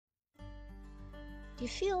Do you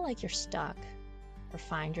feel like you're stuck or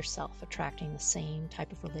find yourself attracting the same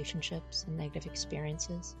type of relationships and negative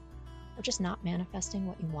experiences, or just not manifesting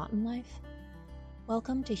what you want in life?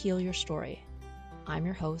 Welcome to Heal Your Story. I'm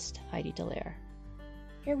your host, Heidi Dallaire.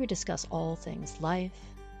 Here we discuss all things life,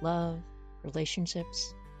 love,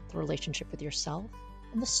 relationships, the relationship with yourself,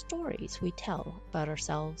 and the stories we tell about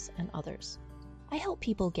ourselves and others. I help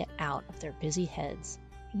people get out of their busy heads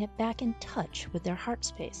and get back in touch with their heart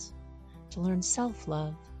space to learn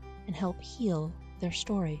self-love and help heal their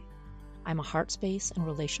story. I'm a heart space and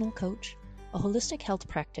relational coach, a holistic health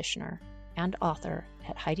practitioner, and author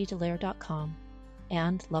at HeidiDallaire.com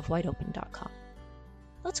and LoveWideOpen.com.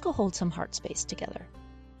 Let's go hold some heart space together.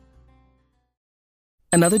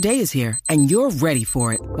 Another day is here, and you're ready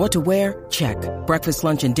for it. What to wear? Check. Breakfast,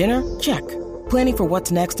 lunch, and dinner? Check. Planning for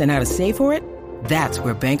what's next and how to save for it? That's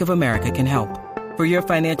where Bank of America can help. For your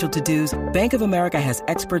financial to-dos, Bank of America has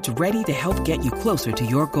experts ready to help get you closer to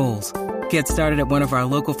your goals. Get started at one of our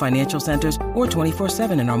local financial centers or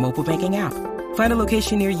 24/7 in our mobile banking app. Find a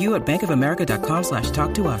location near you at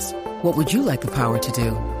bankofamerica.com/talktous. What would you like the power to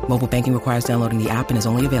do? Mobile banking requires downloading the app and is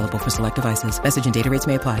only available for select devices. Message and data rates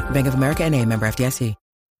may apply. Bank of America N.A., member FDIC.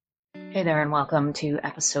 Hey there, and welcome to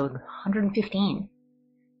episode 115,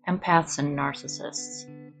 Empaths and Narcissists.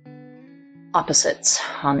 Opposites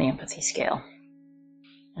on the empathy scale.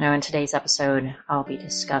 Now, in today's episode, I'll be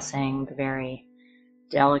discussing the very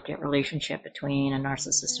delicate relationship between a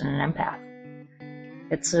narcissist and an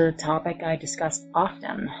empath. It's a topic I discuss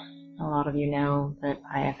often. A lot of you know that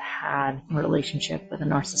I have had a relationship with a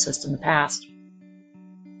narcissist in the past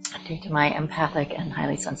due to my empathic and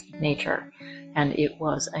highly sensitive nature, and it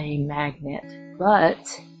was a magnet.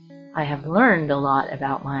 But I have learned a lot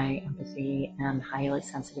about my empathy and highly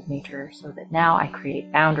sensitive nature so that now I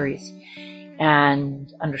create boundaries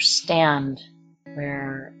and understand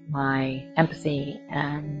where my empathy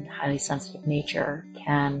and highly sensitive nature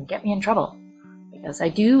can get me in trouble. Because I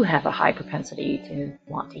do have a high propensity to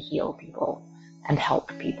want to heal people and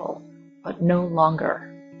help people, but no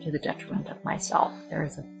longer to the detriment of myself. There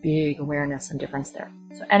is a big awareness and difference there.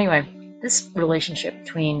 So anyway, this relationship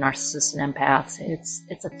between narcissists and empaths,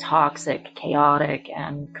 it's a toxic, chaotic,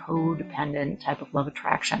 and codependent type of love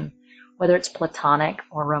attraction, whether it's platonic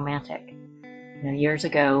or romantic. Years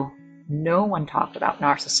ago, no one talked about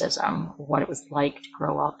narcissism, or what it was like to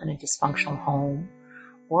grow up in a dysfunctional home,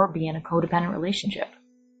 or be in a codependent relationship.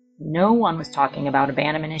 No one was talking about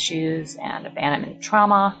abandonment issues and abandonment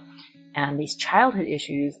trauma and these childhood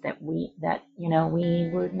issues that we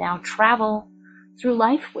would now travel through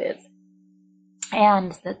life with,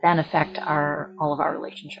 and that then affect all of our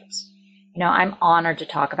relationships. I'm honored to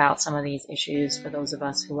talk about some of these issues for those of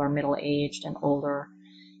us who are middle-aged and older,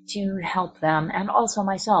 to help them and also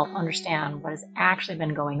myself understand what has actually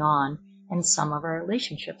been going on in some of our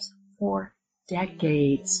relationships for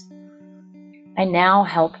decades. I now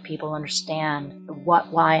help people understand the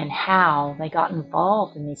what, why, and how they got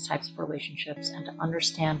involved in these types of relationships and to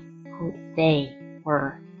understand who they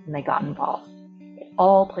were when they got involved. It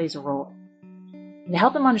all plays a role. And to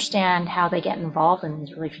help them understand how they get involved in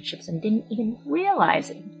these relationships and didn't even realize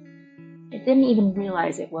it. It didn't even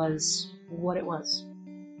realize it was what it was.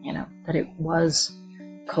 That it was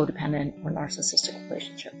codependent or narcissistic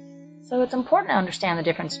relationship. So it's important to understand the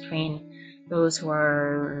difference between those who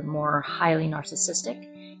are more highly narcissistic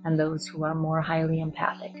and those who are more highly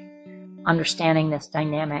empathic. Understanding this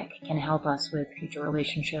dynamic can help us with future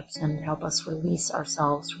relationships and help us release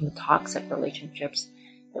ourselves from the toxic relationships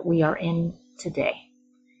that we are in today.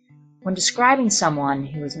 When describing someone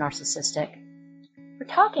who is narcissistic, we're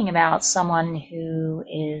talking about someone who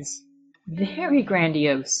is very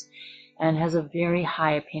grandiose and has a very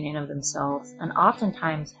high opinion of themselves and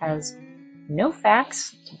oftentimes has no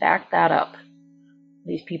facts to back that up.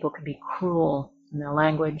 These people can be cruel in their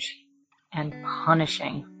language and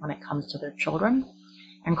punishing when it comes to their children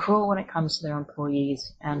and cruel when it comes to their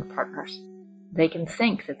employees and partners. They can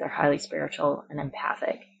think that they're highly spiritual and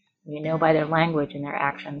empathic. By their language and their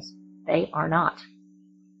actions, they are not.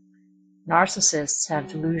 Narcissists have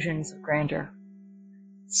delusions of grandeur.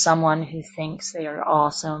 Someone who thinks they are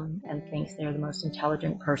awesome and thinks they're the most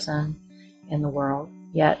intelligent person in the world,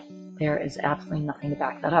 yet there is absolutely nothing to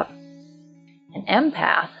back that up. An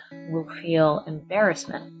empath will feel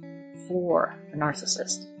embarrassment for the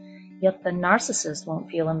narcissist, yet the narcissist won't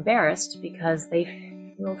feel embarrassed because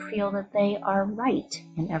they will feel that they are right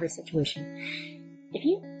in every situation. If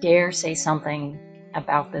you dare say something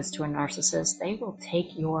about this to a narcissist, they will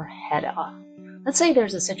take your head off. Let's say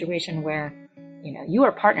there's a situation where you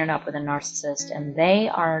are partnered up with a narcissist and they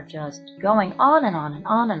are just going on and on and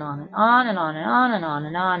on and on and on and on and on and on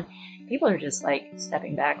and on people are just like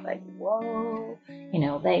stepping back like, whoa,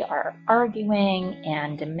 they are arguing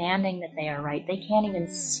and demanding that they are right. They can't even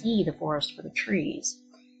see the forest for the trees.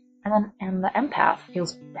 And the empath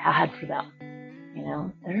feels bad for them.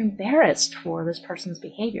 They're embarrassed for this person's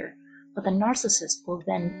behavior. But the narcissist will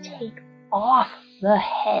then take off the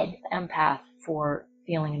head empath for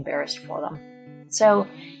feeling embarrassed for them. So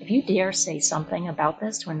if you dare say something about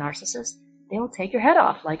this to a narcissist, they will take your head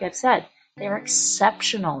off. Like I've said, they are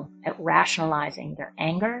exceptional at rationalizing their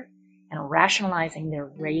anger and rationalizing their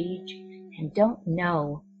rage and don't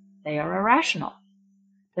know they are irrational.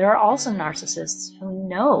 There are also narcissists who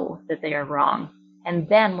know that they are wrong and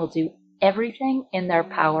then will do everything in their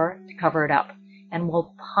power to cover it up and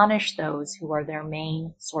will punish those who are their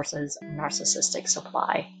main sources of narcissistic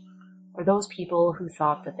supply, or those people who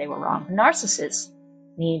thought that they were wrong. The narcissist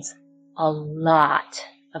needs a lot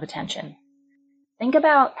of attention. Think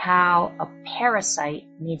about how a parasite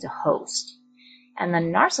needs a host, and the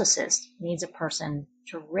narcissist needs a person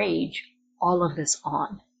to rage all of this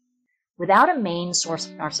on. Without a main source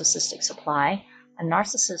of narcissistic supply, a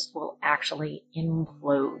narcissist will actually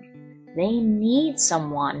implode. They need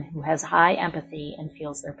someone who has high empathy and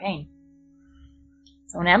feels their pain.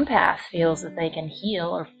 So an empath feels that they can heal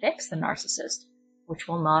or fix the narcissist, which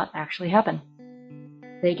will not actually happen.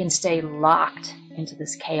 They can stay locked into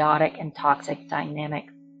this chaotic and toxic dynamic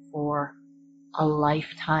for a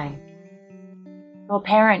lifetime. So a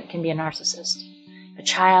parent can be a narcissist. A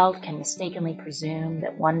child can mistakenly presume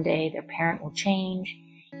that one day their parent will change,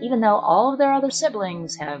 even though all of their other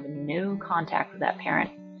siblings have no contact with that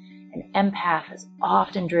parent. An empath is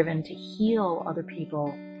often driven to heal other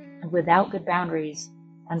people, and without good boundaries,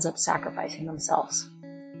 ends up sacrificing themselves.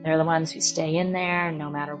 They're the ones who stay in there no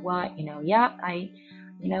matter what.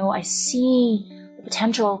 I see the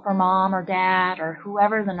potential for mom or dad or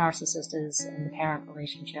whoever the narcissist is in the parent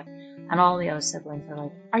relationship, and all the other siblings are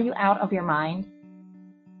like, are you out of your mind?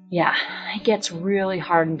 Yeah, it gets really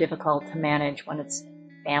hard and difficult to manage when it's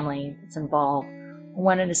family that's involved, or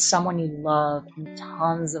when it is someone you love and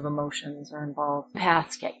tons of emotions are involved.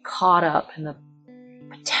 Empaths get caught up in the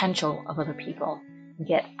potential of other people and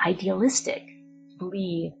get idealistic to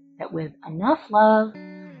believe that with enough love,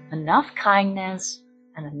 enough kindness,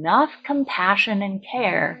 and enough compassion and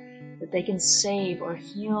care that they can save or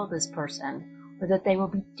heal this person, or that they will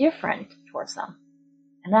be different towards them.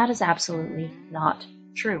 And that is absolutely not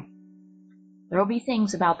true. There will be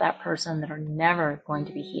things about that person that are never going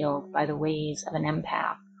to be healed by the ways of an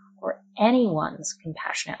empath or anyone's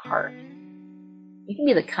compassionate heart. You can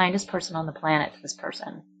be the kindest person on the planet to this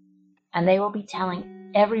person, and they will be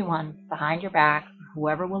telling everyone behind your back,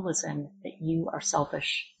 whoever will listen, that you are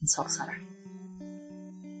selfish and self-centered.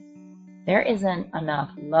 There isn't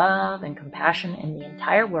enough love and compassion in the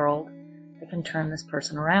entire world that can turn this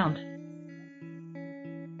person around.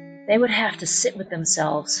 They would have to sit with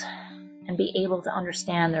themselves and be able to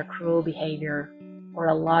understand their cruel behavior or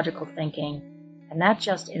illogical thinking, and that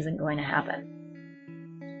just isn't going to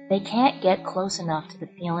happen. They can't get close enough to the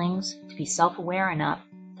feelings to be self-aware enough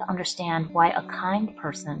to understand why a kind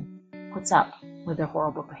person puts up with their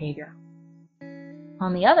horrible behavior.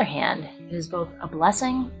 On the other hand, it is both a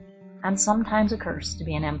blessing and sometimes a curse to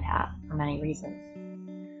be an empath for many reasons.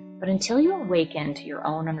 But until you awaken to your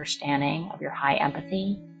own understanding of your high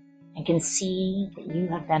empathy and can see that you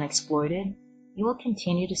have been exploited, you will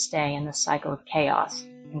continue to stay in the cycle of chaos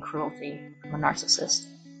and cruelty from a narcissist.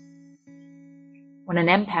 When an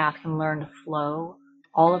empath can learn to flow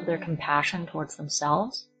all of their compassion towards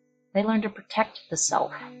themselves, they learn to protect the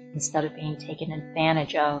self instead of being taken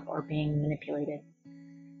advantage of or being manipulated.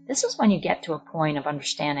 This is when you get to a point of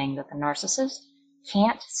understanding that the narcissist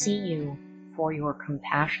can't see you for your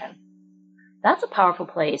compassion. That's a powerful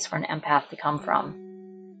place for an empath to come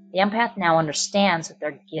from. The empath now understands that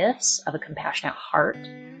their gifts of a compassionate heart,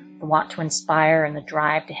 the want to inspire and the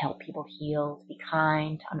drive to help people heal, to be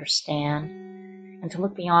kind, to understand, and to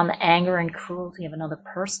look beyond the anger and cruelty of another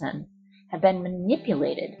person, have been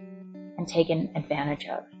manipulated and taken advantage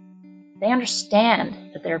of. They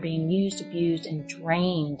understand that they're being used, abused, and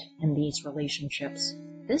drained in these relationships.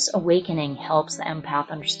 This awakening helps the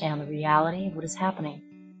empath understand the reality of what is happening.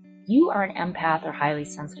 If you are an empath or highly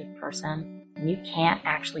sensitive person, and you can't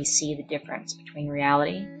actually see the difference between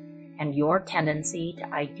reality and your tendency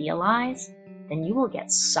to idealize, then you will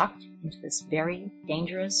get sucked into this very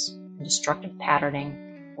dangerous and destructive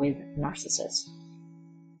patterning with narcissists.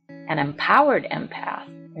 An empowered empath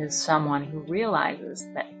is someone who realizes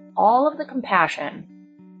that all of the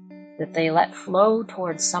compassion that they let flow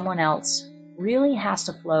towards someone else really has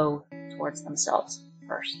to flow towards themselves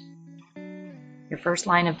first. Your first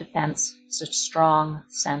line of defense is a strong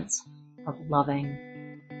sense of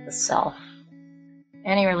loving the self.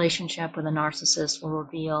 Any relationship with a narcissist will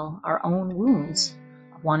reveal our own wounds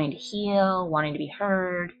of wanting to heal, wanting to be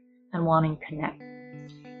heard, and wanting to connect.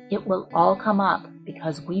 It will all come up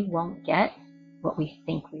because we won't get what we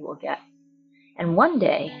think we will get. And one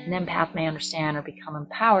day, an empath may understand or become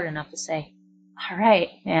empowered enough to say, all right,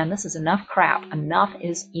 man, this is enough crap. Enough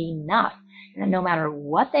is enough. And that no matter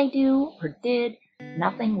what they do or did,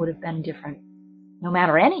 nothing would have been different. No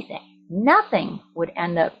matter anything, nothing would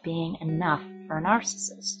end up being enough for a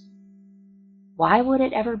narcissist. Why would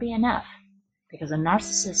it ever be enough? Because a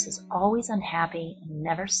narcissist is always unhappy and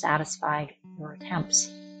never satisfied with your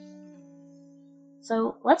attempts.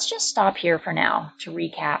 So let's just stop here for now to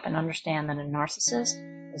recap and understand that a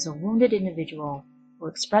narcissist is a wounded individual who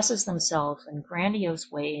expresses themselves in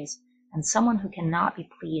grandiose ways and someone who cannot be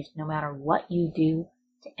pleased no matter what you do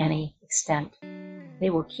to any extent. They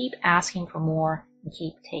will keep asking for more and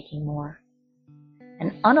keep taking more.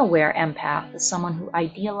 An unaware empath is someone who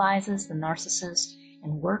idealizes the narcissist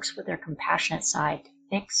and works with their compassionate side to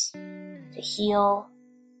fix, to heal,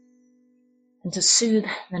 and to soothe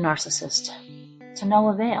the narcissist, to no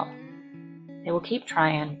avail. They will keep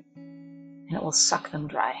trying, and it will suck them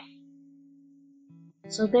dry.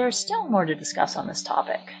 So there's still more to discuss on this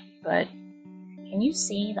topic, but can you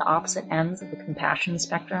see the opposite ends of the compassion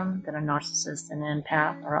spectrum that a narcissist and an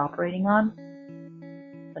empath are operating on?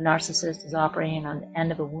 The narcissist is operating on the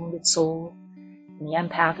end of a wounded soul, and the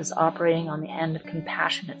empath is operating on the end of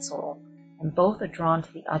compassionate soul, and both are drawn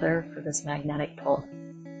to the other for this magnetic pull.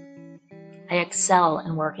 I excel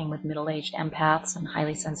in working with middle-aged empaths and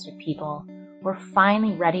highly sensitive people who are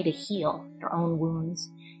finally ready to heal their own wounds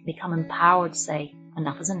and become empowered to say,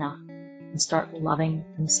 enough is enough, and start loving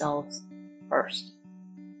themselves first.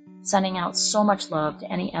 Sending out so much love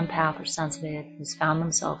to any empath or sensitive who's found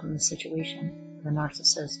themselves in this situation with a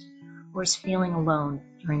narcissist or is feeling alone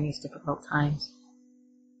during these difficult times.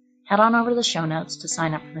 Head on over to the show notes to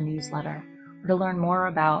sign up for the newsletter or to learn more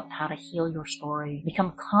about how to heal your story,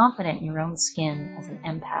 become confident in your own skin as an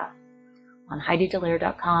empath on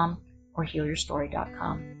HeidiDelaire.com or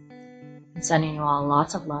HealYourStory.com. I'm sending you all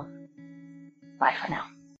lots of love. Bye for now.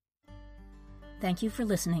 Thank you for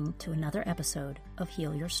listening to another episode of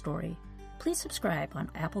Heal Your Story. Please subscribe on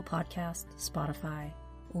Apple Podcasts, Spotify,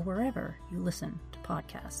 or wherever you listen to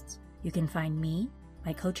podcasts. You can find me,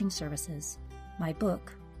 my coaching services, my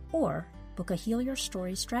book, or book a Heal Your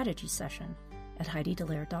Story strategy session at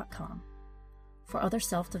HeidiDelaire.com. For other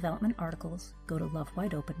self-development articles, go to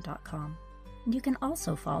LoveWideOpen.com. And you can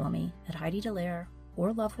also follow me at Heidi Delaire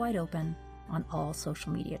or Love Wide Open on all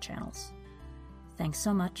social media channels. Thanks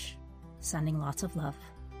so much. Sending lots of love.